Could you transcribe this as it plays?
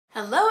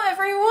Hello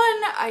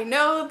everyone! I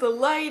know the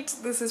light,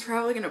 this is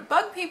probably gonna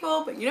bug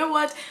people, but you know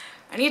what?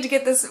 I need to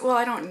get this, well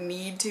I don't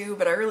need to,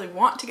 but I really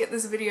want to get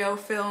this video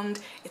filmed.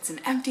 It's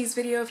an Empties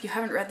video if you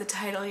haven't read the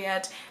title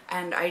yet,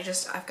 and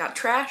I've got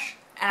trash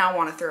and I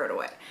want to throw it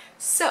away.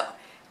 So,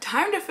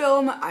 time to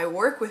film. I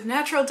work with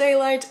natural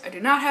daylight. I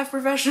do not have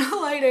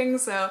professional lighting,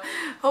 so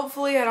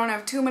hopefully I don't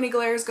have too many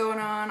glares going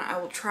on. I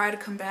will try to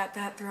combat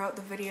that throughout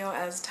the video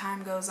as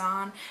time goes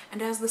on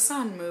and as the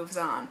sun moves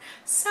on.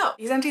 So,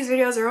 these Empties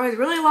videos are always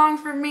really long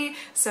for me,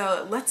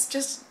 so let's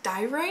just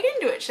dive right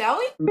into it, shall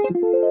we?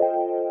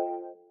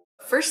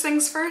 First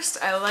things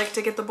first, I like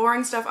to get the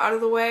boring stuff out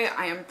of the way.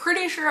 I am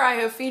pretty sure I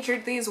have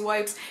featured these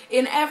wipes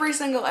in every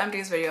single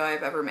Empties video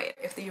I've ever made.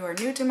 If you are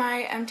new to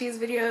my Empties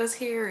videos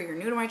here, or you're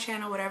new to my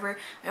channel, whatever,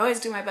 I always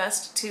do my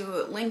best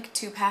to link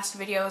to past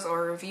videos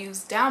or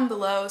reviews down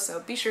below, so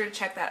be sure to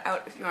check that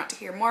out if you want to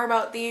hear more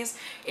about these.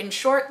 In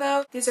short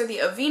though, these are the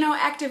Aveeno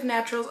Active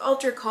Naturals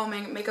Ultra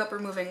Calming Makeup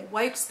Removing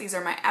Wipes. These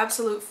are my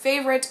absolute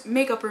favorite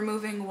makeup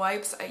removing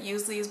wipes. I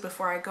use these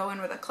before I go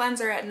in with a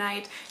cleanser at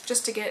night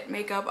just to get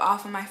makeup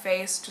off of my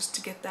face, just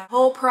to get that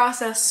whole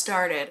process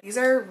started. These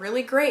are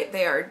really great.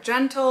 They are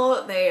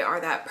gentle. They are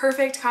that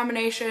perfect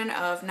combination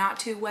of not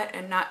too wet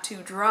and not too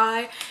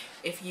dry.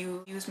 If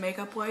you use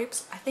makeup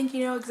wipes, I think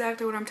you know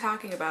exactly what I'm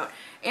talking about.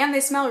 And they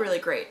smell really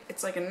great.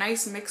 It's like a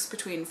nice mix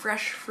between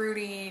fresh,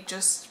 fruity,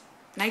 just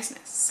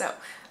niceness. So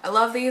I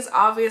love these,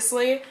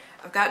 obviously.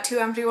 I've got two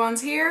empty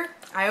ones here.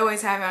 I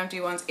always have empty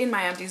ones in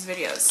my Empties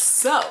videos.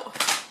 So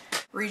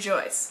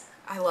rejoice.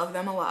 I love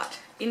them a lot.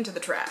 Into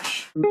the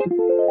trash.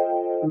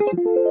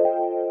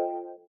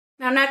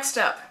 Now next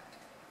up,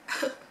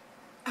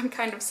 I'm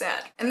kind of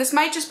sad. And this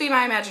might just be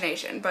my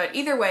imagination, but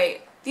either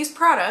way, these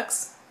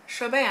products,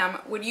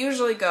 shabam, would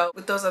usually go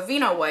with those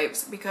Aveeno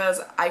wipes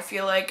because I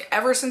feel like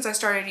ever since I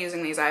started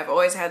using these, I've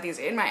always had these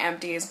in my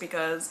Empties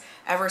because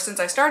ever since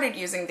I started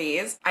using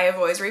these, I have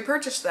always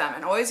repurchased them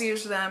and always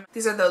used them.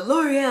 These are the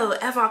L'Oreal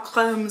Eva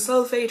Creme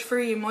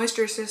Sulfate-Free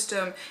Moisture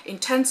System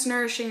Intense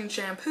Nourishing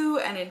Shampoo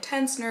and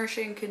Intense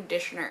Nourishing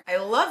Conditioner. I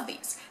love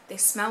these. They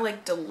smell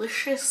like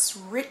delicious,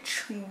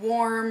 rich,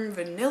 warm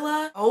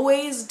vanilla.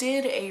 Always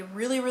did a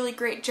really, really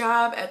great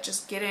job at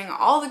just getting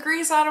all the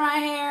grease out of my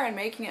hair and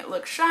making it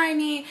look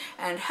shiny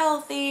and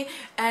healthy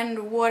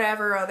and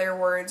whatever other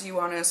words you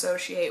want to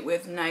associate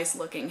with nice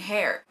looking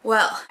hair.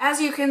 Well, as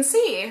you can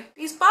see,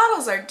 these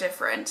bottles are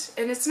different,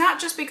 and it's not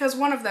just because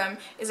one of them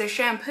is a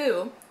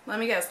shampoo. Let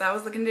me guess, that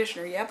was the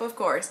conditioner. Yep, of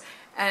course.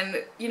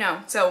 And, you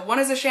know, so one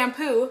is a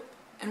shampoo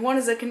and one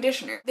is a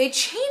conditioner. They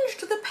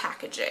changed the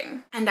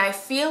packaging, and I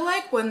feel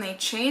like when they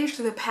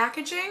changed the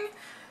packaging,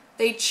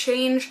 they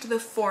changed the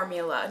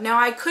formula. Now,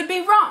 I could be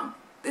wrong.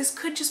 This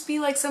could just be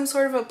like some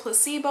sort of a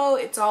placebo.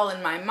 It's all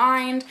in my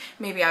mind.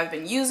 Maybe I've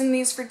been using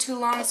these for too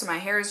long, so my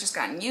hair has just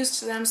gotten used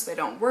to them, so they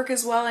don't work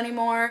as well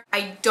anymore.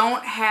 I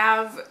don't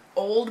have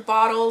old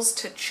bottles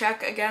to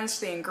check against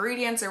the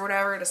ingredients or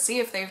whatever to see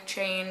if they've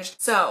changed,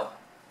 so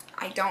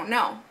I don't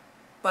know.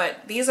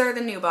 But these are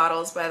the new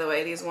bottles, by the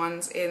way, these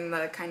ones in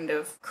the kind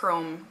of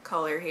chrome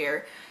color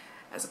here,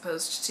 as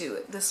opposed to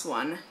this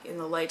one in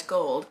the light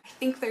gold. I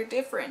think they're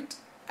different.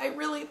 I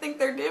really think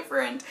they're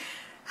different.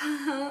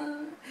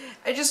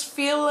 I just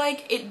feel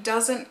like it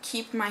doesn't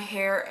keep my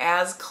hair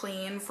as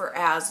clean for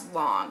as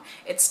long.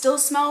 It still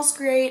smells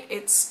great,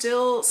 it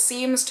still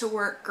seems to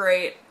work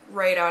great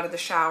right out of the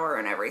shower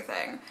and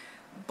everything.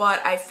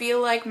 But I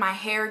feel like my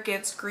hair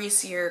gets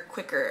greasier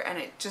quicker, and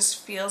it just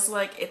feels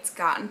like it's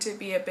gotten to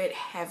be a bit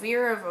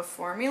heavier of a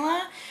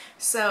formula.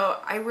 So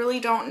I really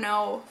don't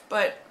know,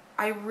 but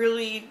I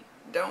really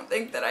don't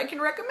think that I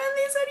can recommend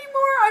these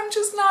anymore. I'm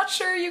just not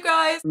sure, you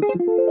guys.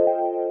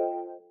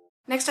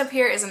 Next up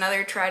here is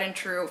another tried and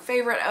true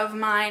favorite of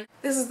mine.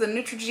 This is the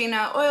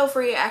Neutrogena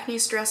Oil-Free Acne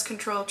Stress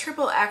Control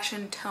Triple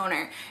Action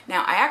Toner.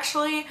 Now, I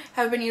actually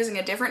have been using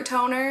a different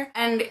toner,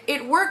 and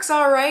it works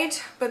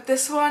alright, but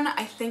this one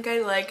I think I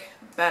like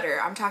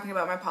better. I'm talking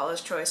about my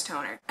Paula's Choice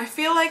toner. I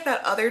feel like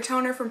that other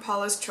toner from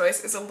Paula's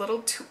Choice is a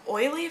little too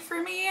oily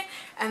for me,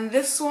 and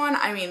this one,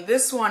 I mean,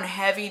 this one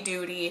heavy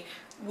duty,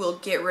 will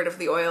get rid of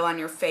the oil on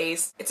your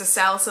face. It's a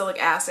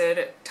salicylic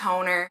acid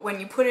toner.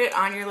 When you put it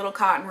on your little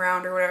cotton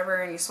round or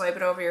whatever and you swipe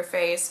it over your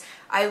face,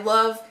 I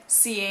love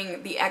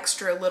seeing the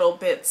extra little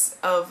bits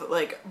of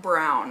like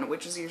brown,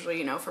 which is usually,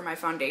 you know, for my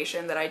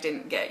foundation that I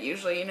didn't get.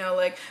 Usually, you know,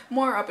 like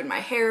more up in my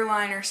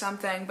hairline or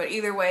something, but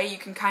either way you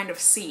can kind of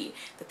see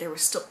that there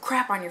was still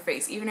crap on your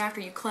face even after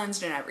you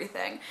cleansed and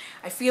everything.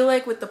 I feel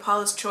like with the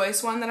Paula's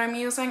Choice one that I'm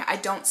using, I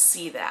don't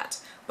see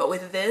that. But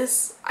with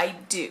this, I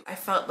do. I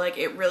felt like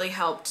it really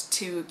helped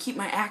to keep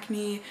my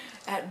acne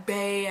at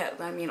bay,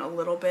 I mean a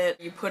little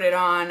bit. You put it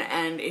on,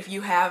 and if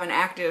you have an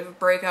active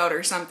breakout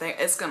or something,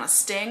 it's gonna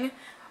sting.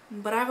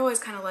 But I've always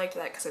kind of liked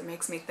that because it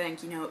makes me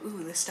think, you know,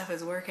 ooh, this stuff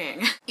is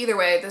working. Either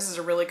way, this is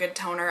a really good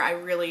toner. I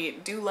really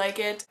do like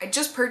it. I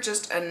just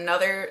purchased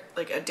another,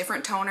 like a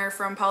different toner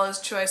from Paula's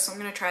Choice, so I'm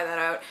gonna try that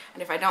out.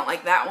 And if I don't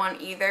like that one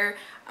either,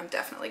 I'm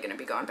definitely gonna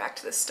be going back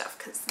to this stuff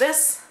because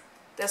this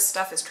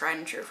stuff is tried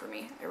and true for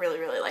me. I really,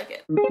 really like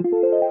it.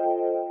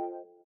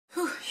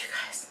 Whew, you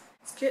guys.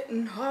 It's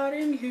getting hot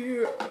in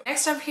here.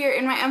 Next up here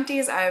in my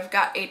empties, I've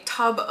got a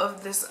tub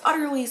of this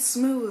Utterly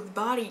Smooth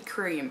body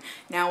cream.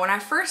 Now, when I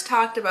first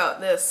talked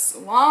about this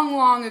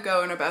long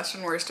ago in a Best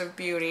and Worst of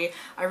Beauty,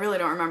 I really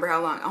don't remember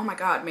how long. Oh my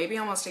god, maybe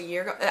almost a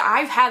year ago.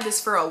 I've had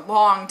this for a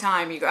long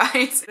time, you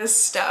guys. This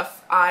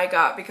stuff I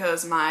got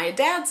because my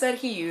dad said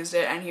he used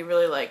it and he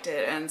really liked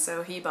it, and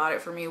so he bought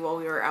it for me while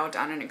we were out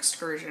on an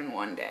excursion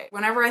one day.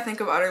 Whenever I think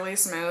of Utterly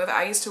Smooth,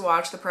 I used to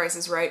watch The Price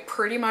is Right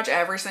pretty much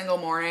every single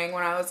morning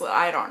when I was,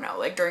 I don't know,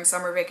 like during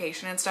summer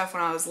vacation and stuff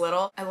when I was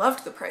little. I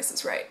loved The Price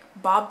is Right.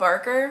 Bob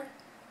Barker,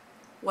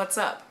 what's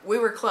up? We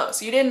were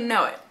close. You didn't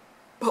know it,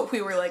 but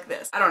we were like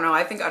this. I don't know,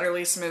 I think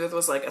Utterly Smooth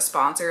was like a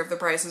sponsor of The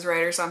Price is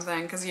Right or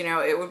something, because, you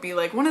know, it would be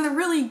like one of the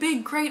really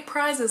big, great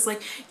prizes,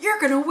 like, you're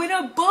gonna win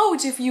a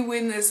boat if you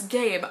win this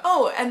game.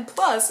 Oh, and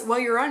plus, while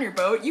you're on your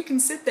boat, you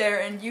can sit there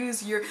and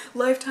use your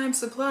lifetime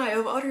supply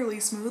of Utterly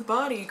Smooth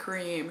body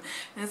cream.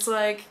 And it's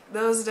like,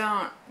 those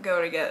don't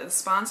go to get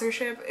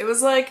sponsorship. It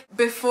was like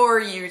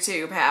before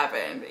YouTube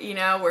happened, you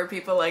know, where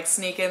people like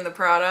sneak in the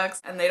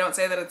products and they don't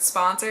say that it's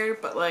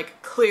sponsored, but like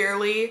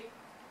clearly,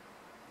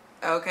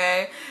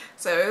 okay?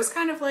 So it was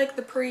kind of like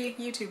the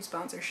pre-YouTube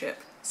sponsorship.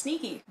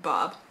 Sneaky,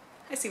 Bob.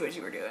 I see what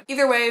you were doing.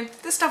 Either way,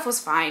 this stuff was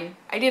fine.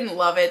 I didn't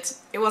love it.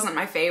 It wasn't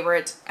my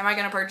favorite. Am I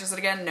gonna purchase it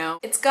again? No.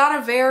 It's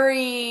got a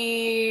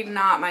very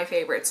not my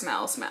favorite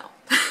smell.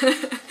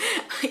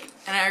 Like,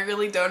 and I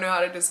really don't know how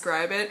to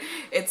describe it.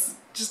 It's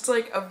just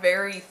like a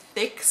very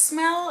thick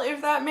smell,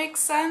 if that makes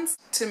sense.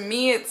 To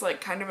me, it's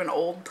like kind of an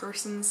old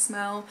person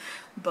smell,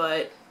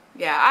 but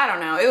yeah, I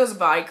don't know. It was a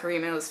body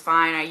cream. It was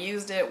fine. I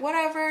used it,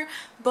 whatever,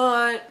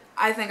 but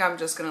I think I'm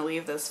just gonna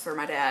leave this for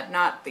my dad.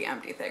 Not the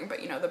empty thing,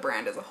 but you know, the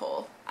brand as a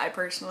whole. I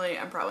personally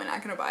am probably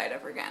not gonna buy it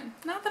ever again.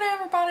 Not that I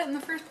ever bought it in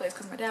the first place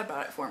because my dad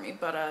bought it for me,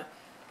 but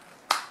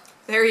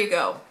there you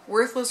go.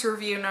 Worthless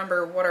review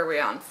number, what are we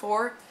on?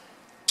 4?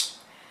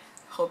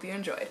 Hope you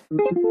enjoyed.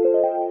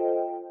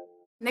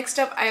 Next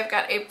up, I have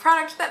got a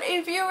product that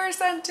a viewer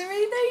sent to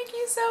me. Thank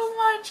you so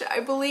much.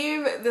 I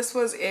believe this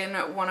was in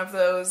one of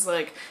those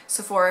like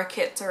Sephora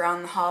kits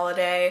around the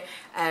holiday,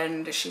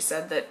 and she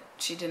said that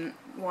she didn't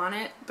want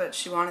it, but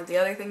she wanted the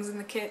other things in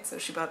the kit, so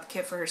she bought the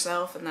kit for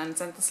herself and then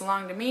sent this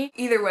along to me.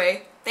 Either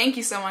way, thank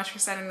you so much for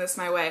sending this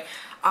my way.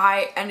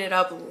 I ended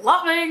up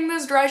loving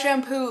this dry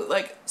shampoo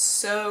like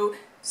so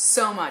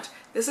much.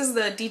 This is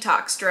the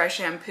Detox Dry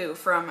Shampoo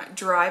from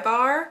Dry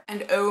Bar,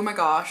 and oh my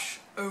gosh,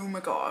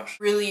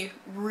 really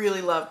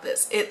loved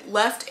this. It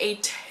left a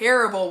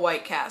terrible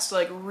white cast,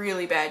 like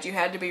really bad. You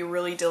had to be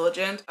really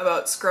diligent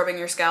about scrubbing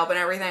your scalp and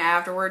everything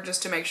afterward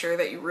just to make sure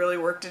that you really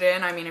worked it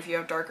in. I mean, if you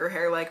have darker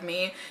hair like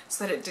me,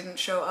 so that it didn't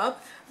show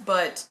up.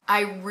 But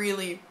I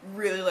really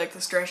like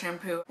this dry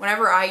shampoo.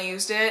 Whenever I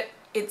used it,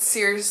 it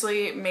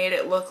seriously made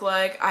it look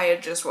like I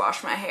had just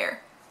washed my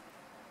hair.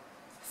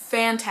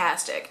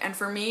 Fantastic. And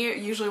for me,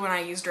 usually when I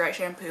use dry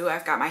shampoo,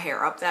 I've got my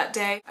hair up that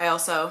day. I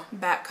also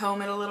back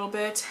comb it a little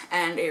bit,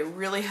 and it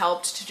really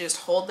helped to just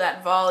hold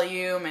that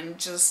volume and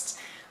just,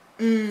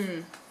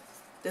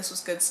 this was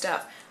good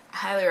stuff. I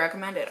highly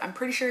recommend it. I'm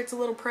pretty sure it's a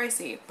little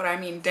pricey, but I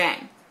mean,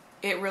 dang,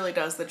 it really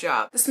does the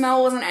job. The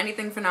smell wasn't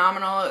anything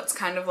phenomenal. It's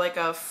kind of like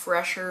a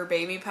fresher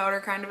baby powder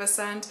kind of a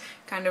scent,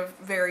 kind of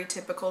very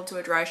typical to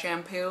a dry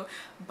shampoo,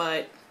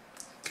 but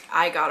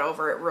I got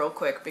over it real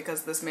quick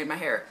because this made my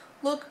hair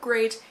look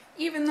great,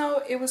 even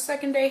though it was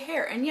second day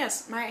hair. And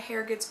yes, my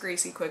hair gets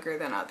greasy quicker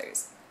than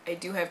others. I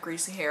do have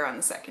greasy hair on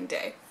the second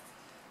day.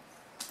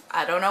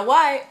 I don't know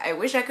why. I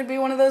wish I could be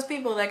one of those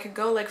people that could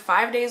go like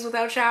 5 days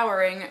without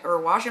showering or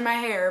washing my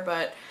hair,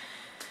 but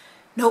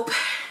nope.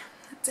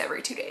 It's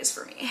every 2 days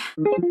for me.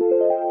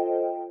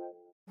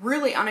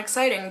 Really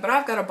unexciting, but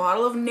I've got a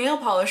bottle of nail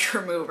polish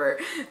remover.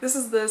 This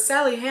is the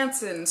Sally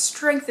Hansen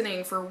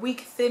Strengthening for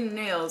Weak Thin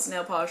Nails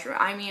nail polish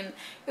remover. I mean,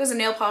 it was a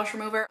nail polish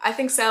remover. I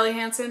think Sally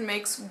Hansen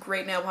makes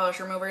great nail polish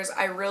removers.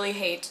 I really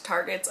hate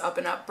Target's Up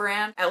and Up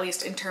brand, at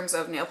least in terms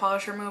of nail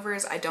polish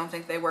removers. I don't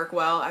think they work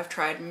well. I've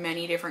tried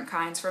many different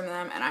kinds from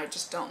them and I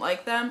just don't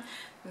like them.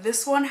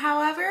 This one,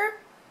 however,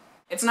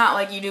 it's not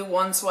like you do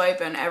one swipe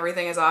and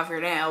everything is off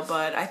your nail,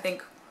 but I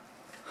think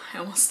I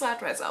almost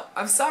slapped myself.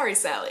 I'm sorry,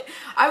 Sally.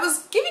 I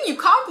was giving you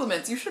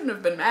compliments. You shouldn't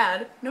have been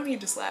mad. No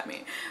need to slap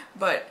me.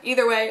 But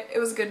either way, it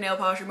was a good nail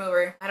polish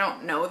remover. I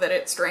don't know that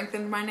it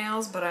strengthened my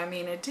nails, but I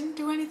mean, it didn't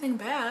do anything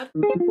bad.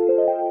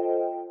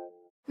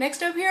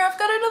 Next up here, I've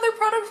got another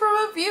product from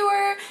a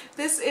viewer.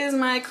 This is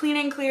my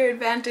Clean & Clear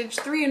Advantage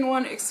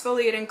 3-in-1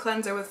 Exfoliating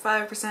Cleanser with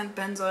 5%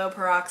 benzoyl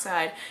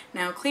peroxide.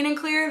 Now, Clean &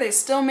 Clear, they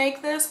still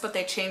make this, but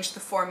they changed the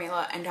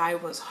formula, and I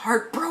was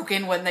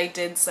heartbroken when they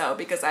did so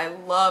because I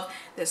love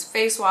this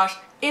face wash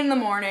in the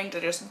morning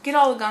to just get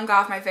all the gunk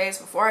off my face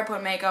before I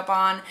put makeup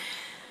on.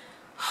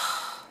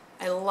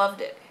 I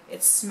loved it.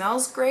 It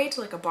smells great,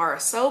 like a bar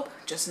of soap,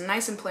 just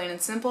nice and plain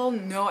and simple.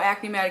 No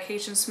acne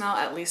medication smell,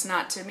 at least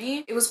not to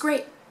me. It was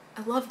great.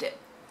 I loved it.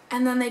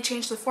 And then they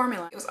changed the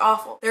formula. It was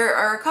awful. There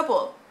are a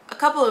couple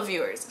of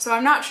viewers, so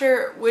I'm not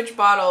sure which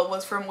bottle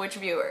was from which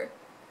viewer.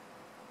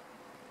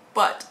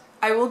 But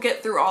I will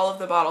get through all of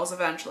the bottles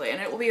eventually,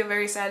 and it will be a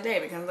very sad day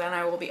because then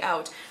I will be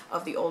out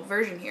of the old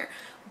version here.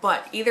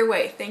 But either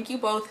way, thank you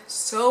both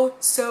so,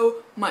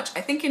 so much.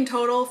 I think in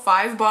total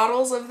 5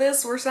 bottles of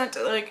this were sent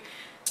to, like,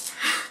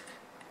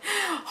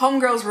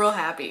 homegirl's real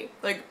happy,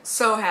 like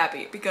so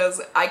happy,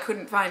 because I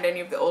couldn't find any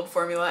of the old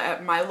formula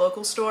at my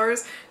local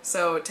stores.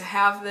 So to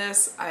have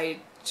this, I'm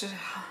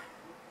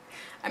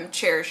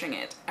cherishing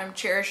it. I'm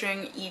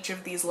cherishing each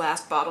of these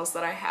last bottles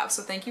that I have.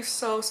 So thank you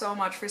so, so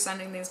much for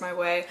sending these my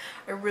way.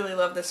 I really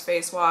love this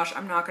face wash.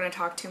 I'm not going to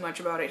talk too much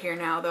about it here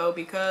now though,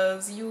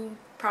 because you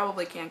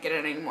probably can't get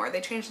it anymore. They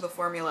changed the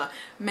formula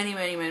many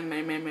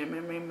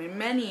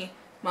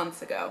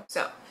months ago.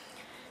 So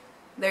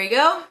there you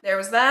go. There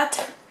was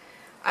that.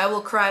 I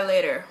will cry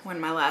later when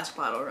my last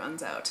bottle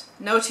runs out.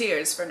 No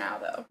tears for now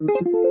though.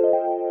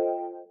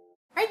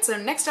 Alright, so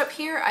next up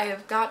here I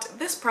have got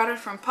this product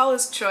from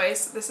Paula's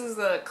Choice. This is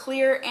the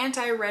clear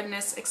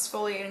anti-redness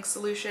exfoliating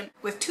solution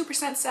with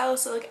 2%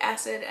 salicylic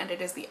acid, and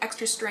it is the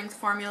extra strength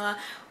formula.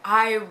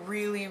 I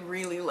really,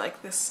 really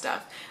like this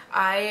stuff.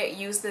 I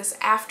use this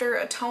after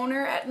a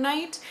toner at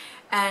night,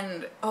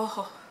 and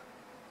oh,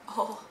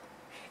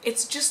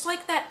 it's just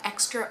like that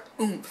extra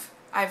oomph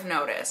I've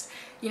noticed.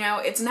 You know,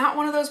 it's not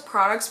one of those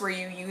products where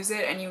you use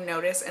it and you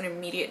notice an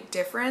immediate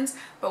difference,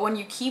 but when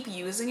you keep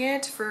using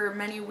it for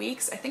many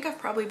weeks, I think I've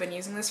probably been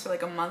using this for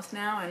like a month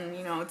now, and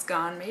you know, it's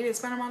gone. Maybe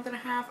it's been a month and a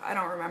half. I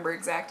don't remember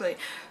exactly,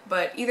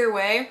 but either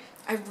way,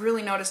 I've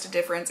really noticed a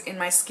difference in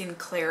my skin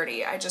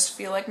clarity. I just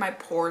feel like my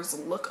pores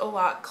look a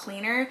lot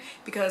cleaner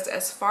because,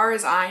 as far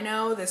as I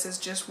know, this is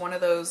just one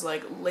of those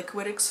like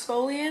liquid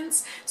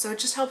exfoliants, so it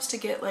just helps to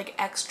get like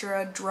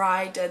extra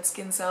dry dead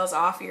skin cells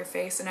off of your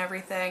face and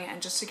everything,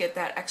 and just to get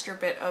that extra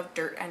bit of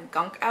dirt and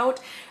gunk out.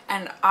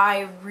 And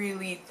I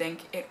really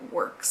think it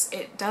works.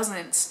 It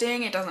doesn't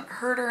sting, it doesn't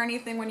hurt or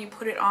anything when you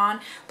put it on,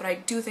 but I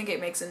do think it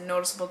makes a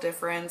noticeable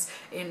difference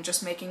in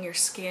just making your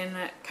skin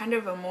kind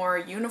of a more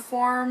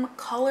uniform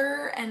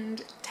color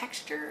and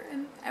texture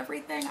and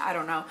everything. I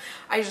don't know.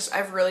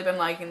 I've really been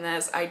liking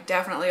this. I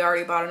definitely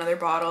already bought another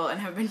bottle and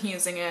have been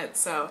using it,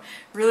 so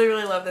really,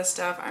 really love this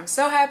stuff. I'm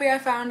so happy I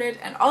found it,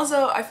 and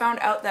also I found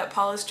out that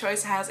Paula's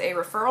Choice has a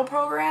referral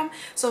program,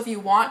 so if you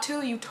want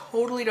to, you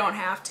totally don't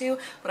have to,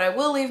 but I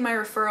will leave my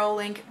referral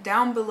link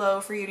down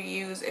below for you to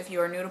use if you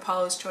are new to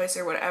Paula's Choice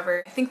or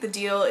whatever. I think the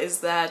deal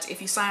is that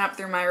if you sign up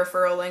through my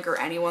referral link or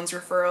anyone's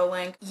referral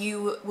link,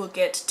 you will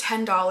get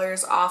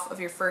 $10 off of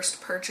your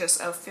first purchase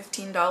of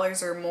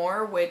 $15 or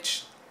more,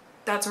 which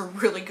that's a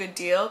really good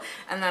deal.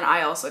 And then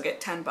I also get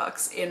 10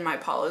 bucks in my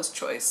Paula's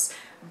Choice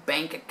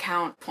bank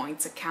account,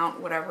 points account,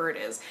 whatever it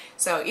is.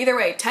 So either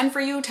way, 10 for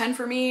you, 10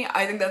 for me.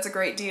 I think that's a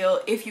great deal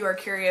if you are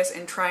curious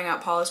in trying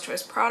out Paula's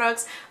Choice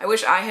products. I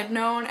wish I had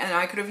known and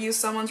I could have used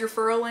someone's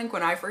referral link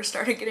when I first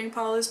started getting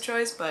Paula's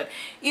Choice, but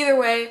either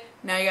way,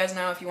 now you guys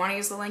know if you want to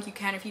use the link, you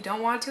can. If you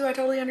don't want to, I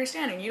totally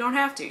understand, and you don't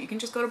have to. You can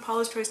just go to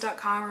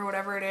paulaschoice.com or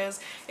whatever it is.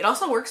 It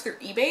also works through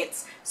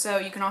Ebates, so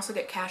you can also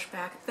get cash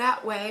back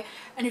that way.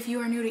 And if you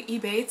are new to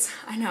Ebates,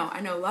 I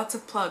know, lots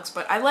of plugs,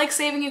 but I like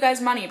saving you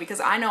guys money because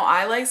I know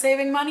I like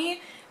saving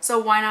money, so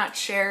why not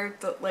share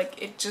the,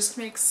 like, it just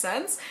makes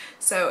sense.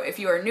 So if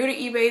you are new to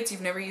Ebates,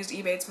 you've never used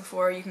Ebates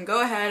before, you can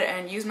go ahead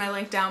and use my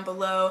link down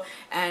below,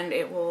 and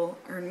it will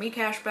earn me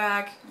cash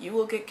back, you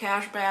will get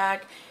cash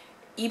back.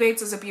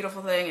 Ebates is a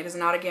beautiful thing. It is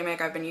not a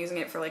gimmick. I've been using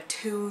it for like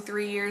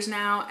 2-3 years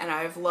now, and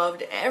I've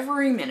loved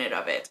every minute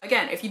of it.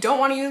 Again, if you don't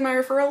want to use my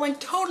referral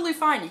link, totally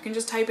fine. You can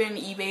just type in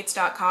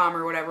ebates.com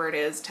or whatever it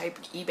is, type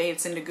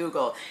Ebates into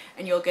Google,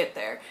 and you'll get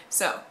there.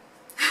 So,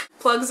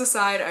 plugs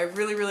aside, I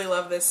really, really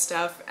love this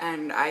stuff,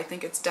 and I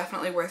think it's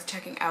definitely worth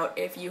checking out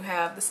if you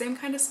have the same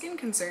kind of skin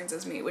concerns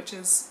as me, which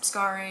is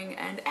scarring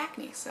and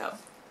acne, so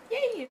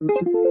yay!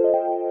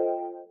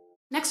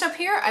 Next up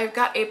here, I've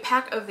got a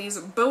pack of these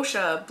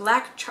Boscia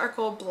black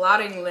charcoal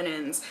blotting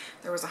linens.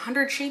 There was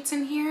 100 sheets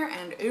in here,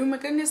 and oh my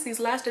goodness, these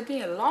lasted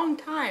me a long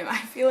time. I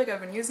feel like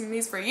I've been using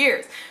these for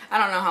years. I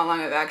don't know how long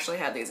I've actually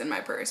had these in my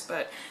purse,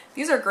 but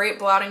these are great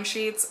blotting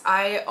sheets.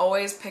 I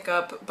always pick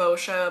up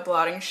Boscia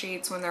blotting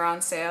sheets when they're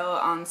on sale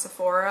on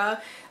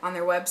Sephora, on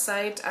their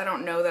website. I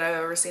don't know that I've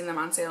ever seen them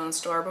on sale in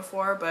store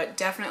before, but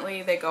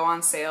definitely they go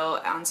on sale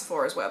on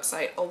Sephora's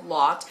website a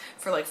lot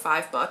for like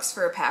 $5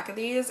 for a pack of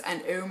these,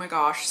 and oh my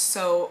gosh,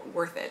 so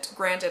worth it.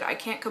 Granted, I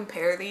can't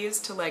compare these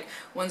to like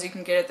ones you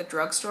can get at the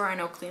drugstore. I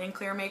know Clean and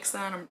Clear makes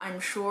them. I'm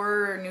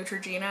sure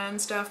Neutrogena and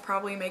stuff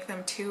probably make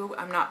them too.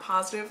 I'm not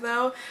positive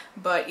though,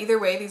 but either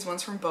way, these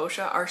ones from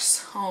Boscia are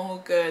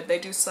so good. They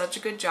do such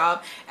a good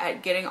job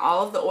at getting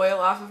all of the oil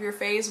off of your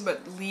face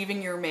but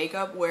leaving your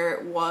makeup where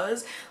it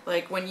was.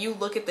 Like when you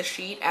look at the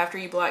sheet after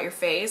you blot your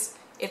face,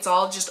 it's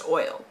all just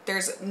oil.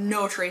 There's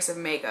no trace of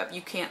makeup.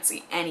 You can't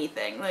see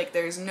anything. Like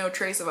there's no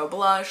trace of a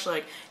blush,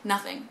 like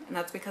nothing. And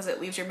that's because it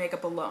leaves your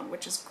makeup alone,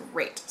 which is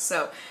great.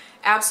 So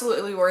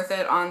absolutely worth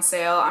it on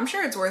sale. I'm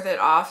sure it's worth it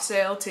off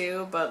sale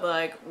too, but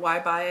like why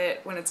buy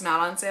it when it's not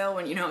on sale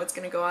when you know it's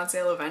gonna go on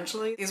sale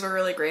eventually? These were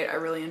really great. I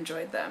really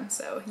enjoyed them.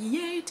 So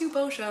yay to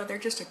Boscia. They're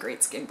just a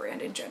great skin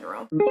brand in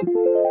general.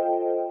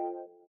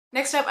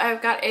 Next up,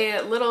 I've got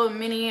a little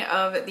mini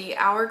of the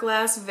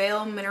Hourglass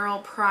Veil Mineral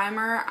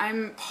Primer.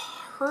 I'm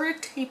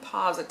pretty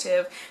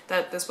positive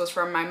that this was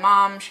from my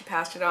mom. She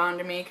passed it on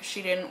to me because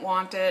she didn't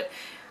want it.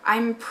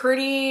 I'm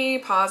pretty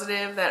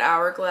positive that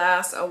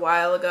Hourglass a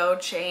while ago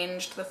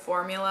changed the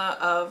formula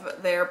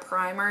of their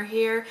primer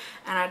here,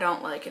 and I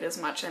don't like it as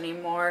much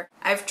anymore.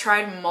 I've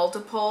tried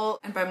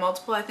multiple, and by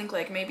multiple I think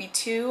like maybe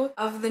 2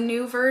 of the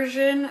new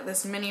version,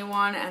 this mini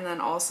one, and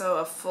then also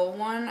a full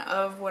one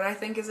of what I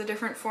think is a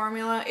different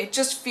formula. It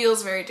just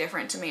feels very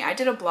different to me. I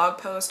did a blog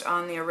post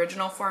on the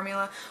original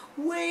formula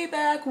way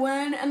back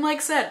when, and like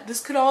I said,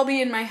 this could all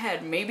be in my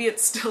head. Maybe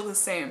it's still the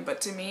same,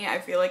 but to me I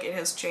feel like it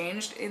has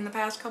changed in the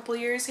past couple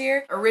years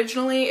here.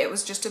 Originally it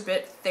was just a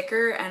bit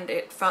thicker and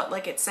it felt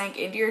like it sank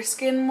into your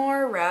skin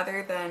more,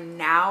 rather than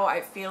now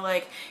I feel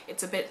like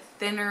it's a bit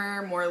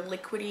thinner, more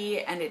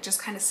liquidy, and it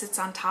just kind of sits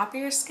on top of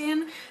your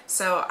skin.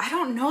 So I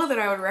don't know that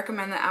I would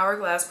recommend the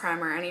Hourglass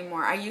primer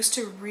anymore. I used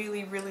to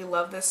really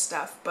love this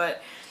stuff,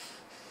 but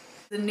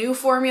the new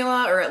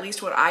formula, or at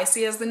least what I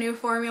see as the new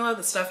formula,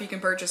 the stuff you can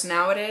purchase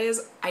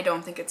nowadays, I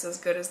don't think it's as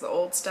good as the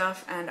old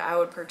stuff, and I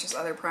would purchase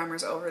other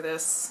primers over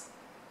this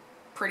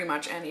pretty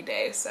much any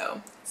day. So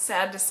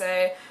sad to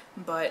say,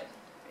 but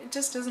it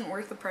just isn't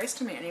worth the price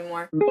to me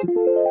anymore.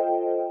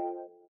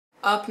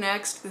 Up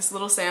next, this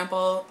little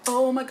sample.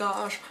 Oh my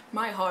gosh,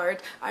 my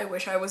heart. I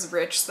wish I was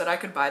rich so that I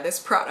could buy this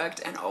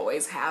product and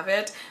always have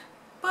it.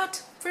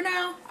 But for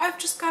now, I've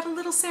just got a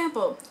little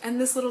sample,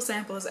 and this little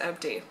sample is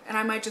empty. And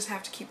I might just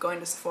have to keep going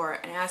to Sephora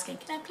and asking,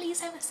 can I please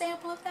have a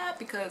sample of that?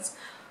 Because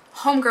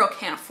homegirl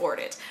can't afford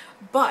it.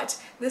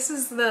 But this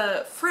is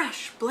the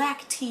Fresh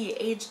Black Tea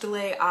Age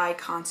Delay Eye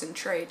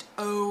Concentrate.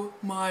 Oh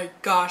my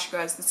gosh,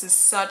 guys, this is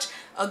such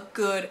a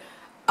good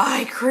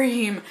eye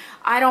cream.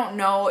 I don't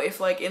know if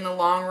like in the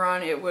long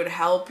run it would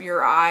help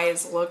your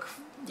eyes look,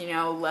 you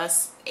know,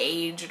 less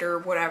aged or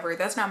whatever.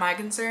 That's not my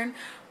concern.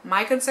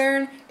 My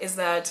concern is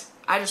that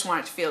I just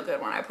want it to feel good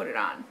when I put it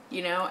on,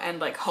 you know, and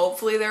like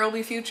hopefully there will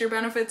be future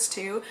benefits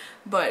too.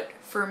 But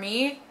for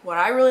me, what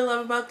I really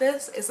love about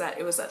this is that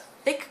it was a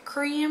thick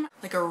cream,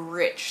 like a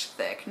rich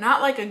thick,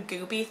 not like a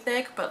goopy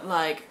thick, but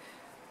like,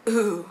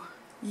 ooh,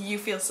 you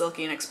feel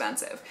silky and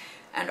expensive.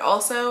 And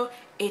also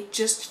it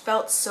just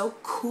felt so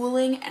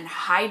cooling and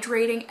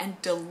hydrating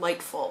and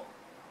delightful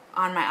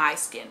on my eye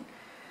skin.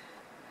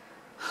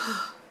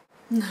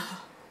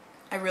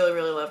 I really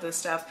love this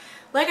stuff.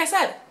 Like I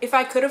said, if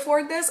I could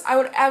afford this, I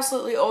would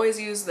absolutely always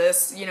use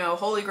this, you know,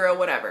 holy grail,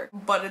 whatever.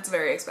 But it's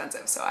very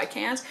expensive, so I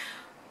can't.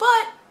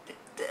 But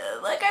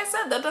like I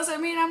said, that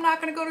doesn't mean I'm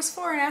not gonna go to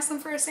Sephora and ask them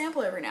for a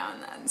sample every now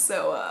and then.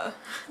 So,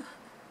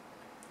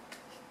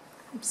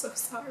 I'm so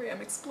sorry, I'm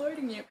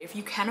exploiting you. If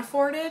you can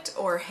afford it,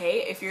 or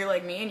hey, if you're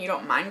like me and you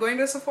don't mind going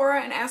to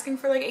Sephora and asking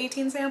for like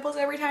 18 samples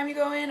every time you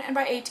go in, and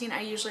by 18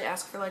 I usually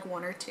ask for like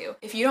 1 or 2.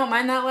 If you don't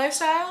mind that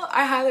lifestyle,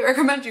 I highly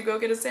recommend you go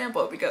get a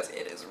sample because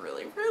it is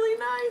really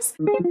nice.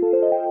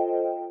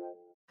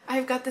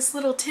 I've got this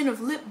little tin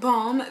of lip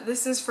balm.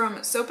 This is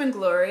from Soap &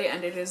 Glory,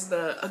 and it is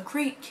the A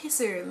Great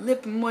Kisser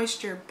Lip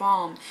Moisture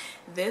Balm.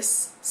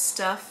 This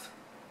stuff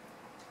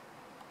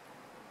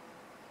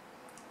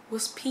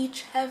was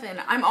peach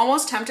heaven. I'm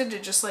almost tempted to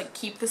just like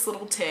keep this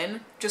little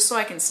tin just so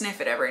I can sniff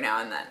it every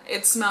now and then.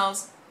 It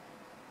smells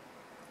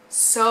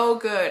so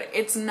good.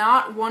 It's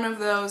not one of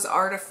those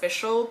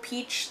artificial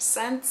peach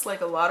scents like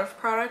a lot of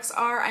products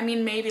are. I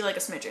mean, maybe like a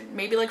smidgen,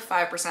 maybe like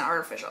 5%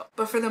 artificial.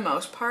 But for the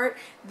most part,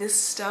 this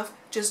stuff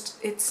just,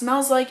 it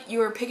smells like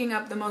you are picking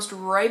up the most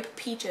ripe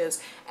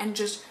peaches and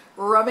just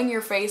rubbing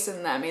your face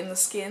in them, in the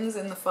skins,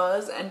 in the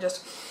fuzz, and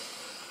just,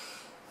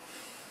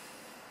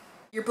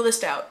 you're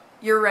blissed out.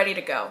 You're ready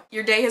to go.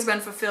 Your day has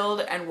been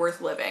fulfilled and worth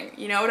living.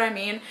 You know what I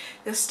mean?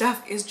 This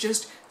stuff is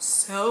just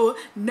so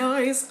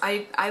nice.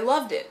 I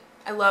loved it.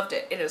 I loved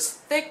it. It is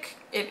thick.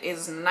 It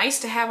is nice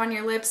to have on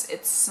your lips.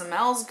 It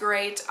smells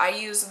great. I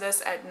use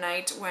this at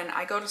night when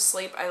I go to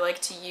sleep. I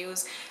like to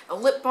use a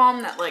lip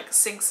balm that like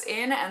sinks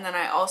in, and then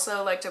I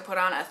also like to put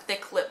on a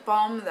thick lip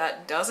balm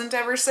that doesn't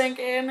ever sink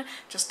in,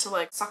 just to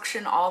like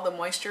suction all the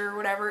moisture or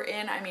whatever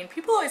in. I mean,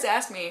 people always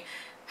ask me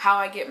how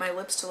I get my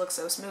lips to look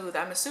so smooth.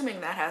 I'm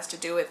assuming that has to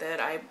do with it.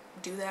 I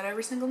do that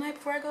every single night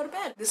before I go to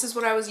bed. This is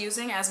what I was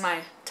using as my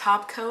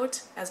top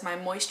coat, as my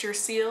moisture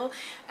seal,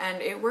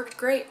 and it worked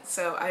great.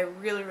 So I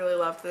really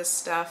loved this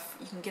stuff.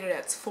 You can get it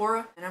at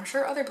Sephora and I'm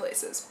sure other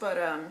places, but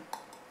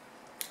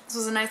this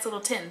was a nice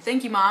little tin.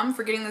 Thank you, Mom,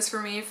 for getting this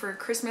for me for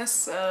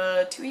Christmas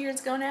 2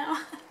 years ago now.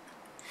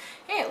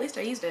 Hey, at least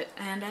I used it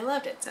and I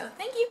loved it, so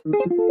thank you.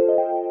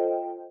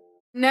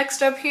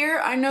 Next up here,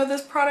 I know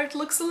this product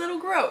looks a little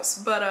gross,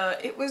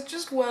 but it was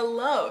just well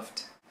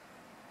loved.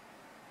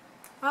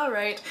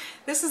 Alright,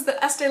 this is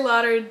the Estee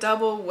Lauder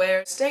Double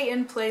Wear Stay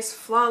in Place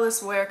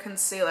Flawless Wear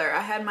Concealer.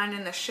 I had mine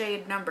in the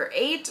shade number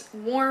 8,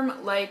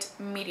 Warm Light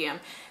Medium.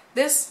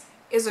 This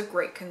is a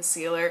great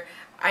concealer.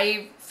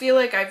 I feel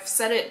like I've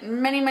said it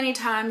many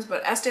times,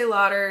 but Estee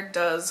Lauder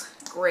does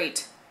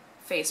great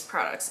face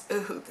products.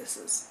 Ooh, this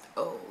is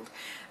old.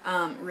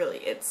 Really,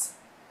 it's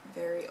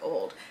very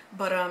old,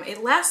 but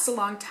it lasts a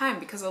long time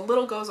because a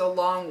little goes a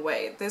long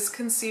way. This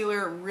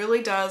concealer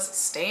really does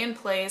stay in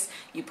place.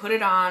 You put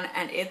it on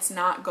and it's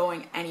not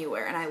going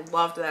anywhere, and I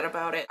loved that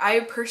about it.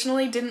 I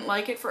personally didn't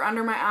like it for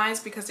under my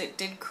eyes because it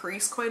did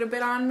crease quite a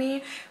bit on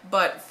me,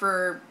 but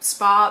for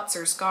spots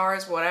or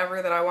scars,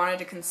 whatever that I wanted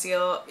to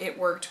conceal, it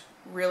worked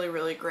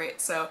really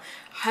great. So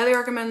highly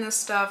recommend this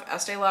stuff.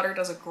 Estee Lauder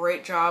does a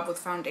great job with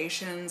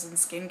foundations and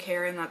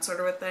skincare and that sort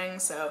of a thing,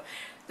 so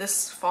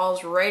this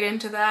falls right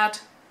into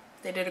that.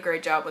 They did a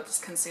great job with this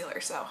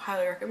concealer, so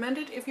highly recommend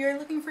it if you're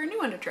looking for a new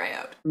one to try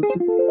out.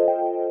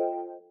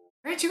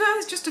 Alright you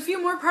guys, just a few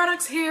more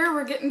products here.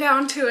 We're getting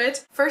down to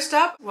it. First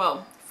up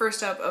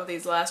of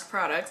these last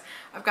products,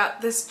 I've got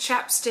this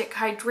chapstick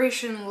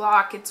hydration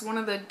lock. It's one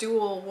of the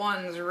dual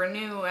ones,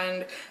 Renew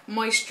and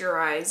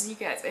Moisturize. You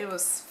guys, it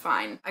was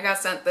fine. I got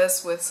sent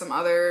this with some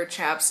other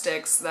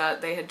chapsticks that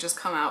they had just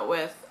come out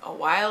with a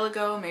while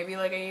ago, maybe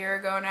like a year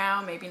ago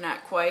now, maybe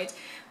not quite.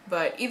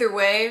 But either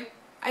way,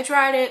 I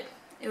tried it.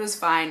 It was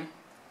fine.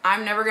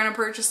 I'm never gonna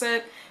purchase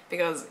it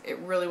because it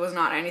really was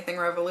not anything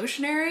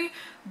revolutionary,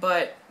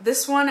 but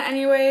this one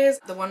anyways,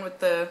 the one with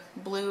the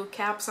blue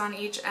caps on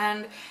each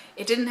end,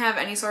 it didn't have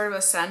any sort of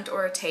a scent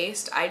or a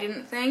taste, I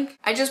didn't think.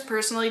 I just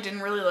personally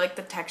didn't really like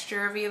the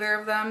texture of either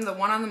of them. The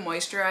one on the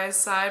moisturized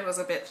side was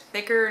a bit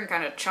thicker and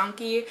kind of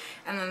chunky,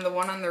 and then the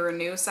one on the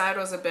Renew side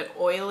was a bit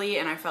oily,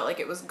 and I felt like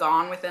it was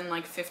gone within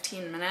like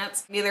 15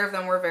 minutes. Neither of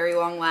them were very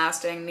long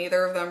lasting.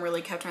 Neither of them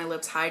really kept my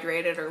lips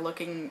hydrated or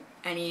looking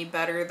any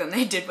better than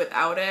they did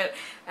without it,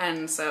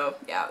 and so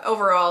yeah,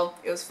 overall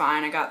it was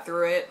fine. I got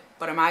through it,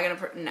 but am I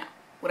gonna no.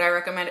 Would I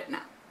recommend it? No.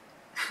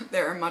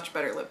 There are much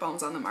better lip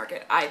balms on the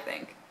market, I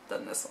think,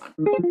 than this one.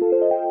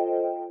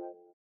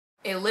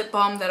 A lip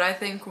balm that I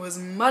think was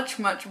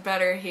much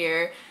better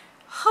here.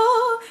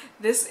 Oh,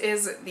 this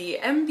is the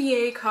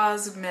M.A.C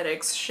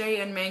Cosmetics Shea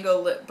and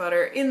Mango Lip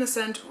Butter in the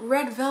scent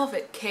Red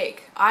Velvet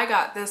Cake. I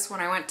got this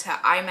when I went to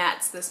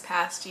IMATS this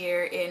past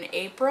year in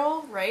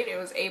April, right? It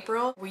was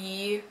April.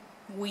 We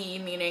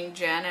meaning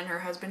Jen and her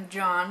husband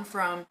John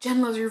from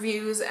Jen Loves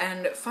Reviews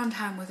and Fun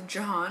Time with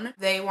John.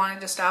 They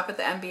wanted to stop at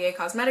the M.A.C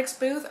Cosmetics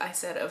booth. I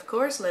said, of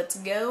course, let's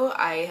go.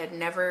 I had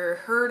never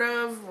heard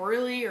of,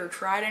 really, or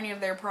tried any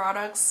of their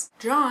products.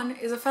 John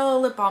is a fellow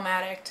lip balm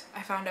addict,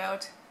 I found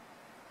out.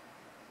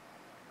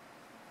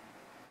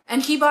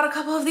 And he bought a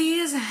couple of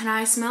these and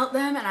I smelt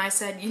them and I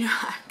said, you know,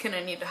 I'm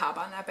gonna need to hop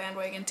on that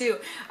bandwagon too.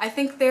 I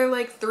think they're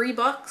like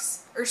 $3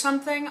 or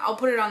something. I'll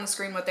put it on the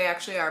screen what they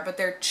actually are, but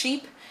they're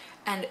cheap.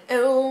 And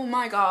oh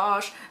my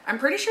gosh, I'm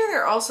pretty sure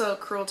they're also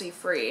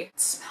cruelty-free. It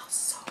smells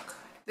so good.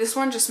 This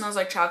one just smells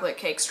like chocolate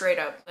cake straight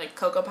up, like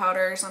cocoa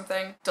powder or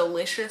something.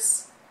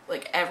 Delicious.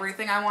 Like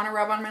everything I want to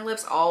rub on my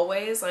lips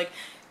always. Like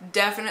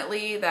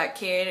definitely that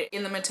kid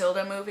in the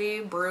Matilda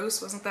movie,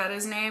 Bruce, wasn't that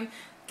his name?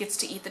 Gets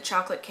to eat the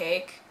chocolate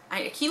cake.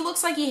 He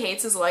looks like he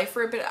hates his life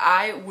for it, but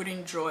I would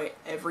enjoy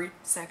every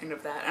second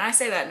of that. And I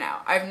say that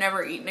now. I've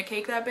never eaten a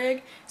cake that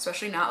big,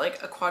 especially not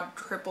like a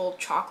quadruple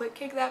chocolate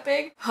cake that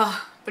big.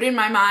 But in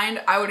my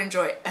mind, I would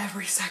enjoy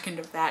every second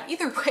of that.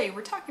 Either way,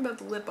 we're talking about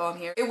the lip balm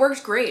here. It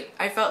worked great.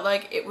 I felt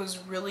like it was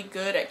really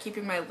good at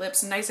keeping my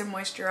lips nice and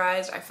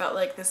moisturized. I felt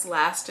like this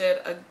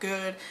lasted a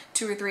good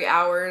 2 or 3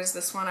 hours.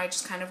 This one I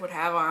just kind of would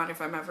have on if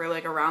I'm ever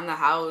like around the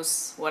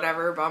house,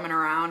 whatever, bumming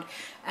around.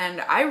 And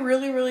I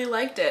really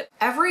liked it.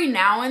 Every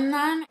now and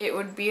then it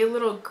would be a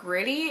little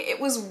gritty. It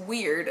was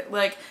weird.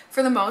 Like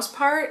for the most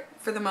part,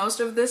 for the most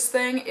of this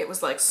thing, it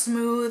was like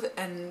smooth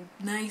and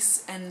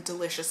nice and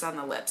delicious on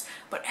the lips.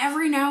 But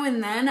every now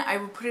and then I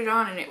would put it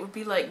on and it would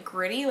be like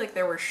gritty, like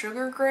there were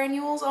sugar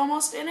granules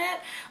almost in it.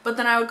 But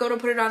then I would go to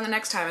put it on the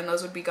next time and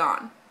those would be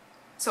gone.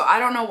 So I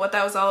don't know what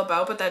that was all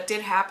about, but that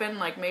did happen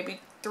like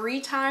maybe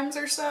 3 times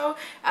or so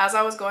as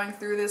I was going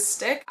through this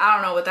stick. I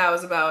don't know what that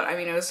was about. I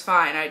mean, it was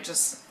fine. I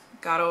just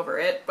got over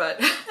it, but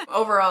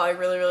overall I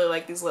really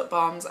like these lip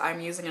balms.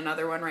 I'm using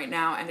another one right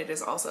now and it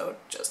is also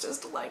just as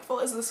delightful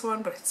as this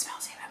one, but it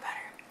smells even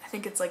better. I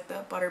think it's like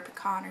the butter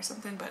pecan or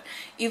something, but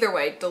either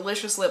way,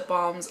 delicious lip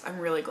balms. I'm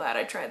really glad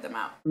I tried them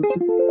out.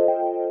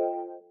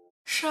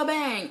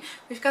 Shabang!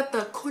 We've got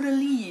the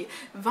Caudalie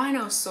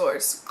Vino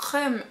Source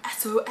Creme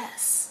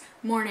SOS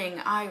Morning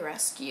Eye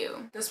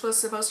Rescue. This was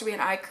supposed to be an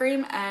eye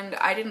cream and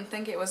I didn't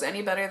think it was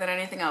any better than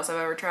anything else I've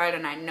ever tried,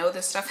 and I know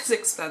this stuff is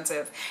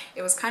expensive.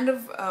 It was kind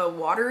of a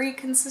watery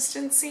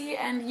consistency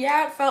and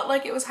yeah, it felt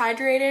like it was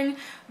hydrating,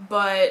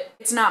 but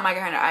it's not my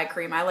kind of eye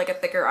cream. I like a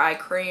thicker eye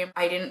cream.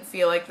 I didn't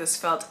feel like this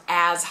felt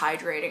as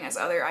hydrating as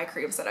other eye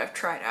creams that I've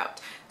tried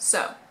out.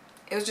 So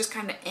it was just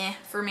kind of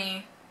for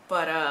me,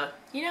 but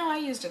you know, I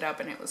used it up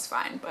and it was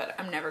fine, but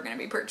I'm never gonna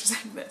be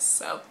purchasing this,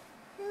 so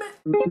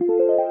meh.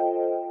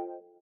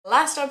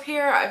 Last up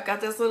here, I've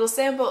got this little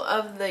sample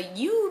of the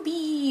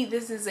UB.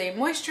 This is a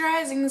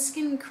moisturizing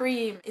skin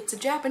cream. It's a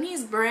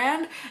Japanese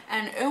brand,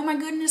 and oh my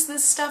goodness,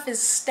 this stuff is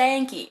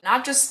stanky.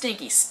 Not just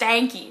stinky,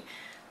 stanky.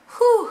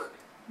 Whew!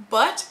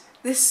 But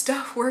this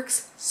stuff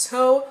works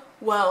so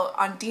well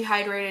on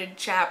dehydrated,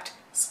 chapped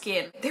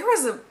skin. There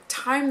was a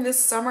time this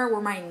summer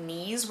where my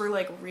knees were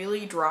like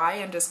really dry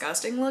and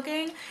disgusting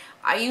looking.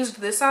 I used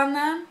this on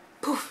them.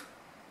 Poof.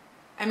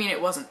 I mean,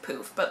 it wasn't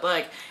poof, but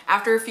like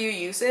after a few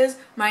uses,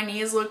 my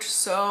knees looked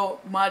so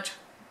much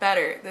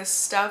better. This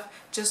stuff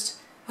just,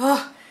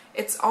 ugh.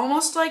 It's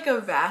almost like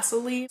a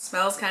Vaseline.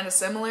 Smells kind of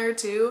similar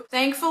too.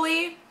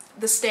 Thankfully,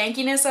 the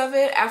stankiness of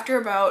it, after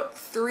about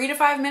 3 to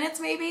 5 minutes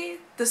maybe,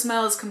 the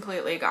smell is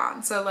completely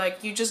gone. So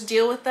like you just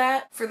deal with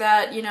that for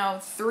that, you know,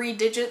 3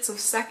 digits of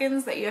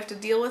seconds that you have to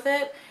deal with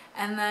it,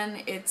 and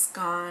then it's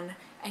gone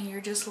and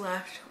you're just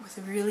left with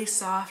a really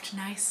soft,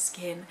 nice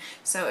skin.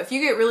 So if you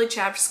get really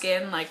chapped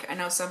skin, like I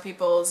know some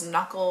people's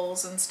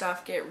knuckles and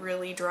stuff get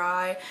really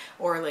dry,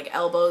 or like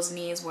elbows,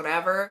 knees,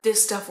 whatever,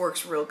 this stuff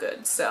works real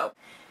good. So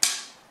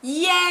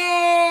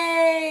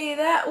yay!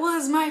 That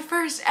was my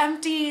first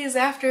Empties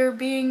after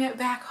being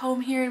back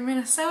home here in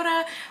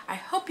Minnesota. I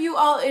hope you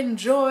all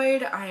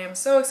enjoyed. I am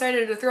so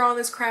excited to throw all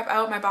this crap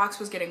out. My box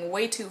was getting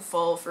way too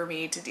full for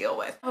me to deal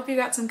with. Hope you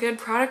got some good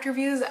product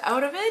reviews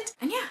out of it.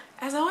 And yeah,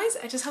 as always,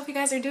 I just hope you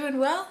guys are doing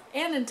well.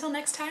 And until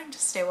next time,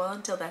 just stay well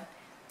until then.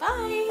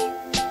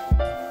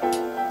 Bye!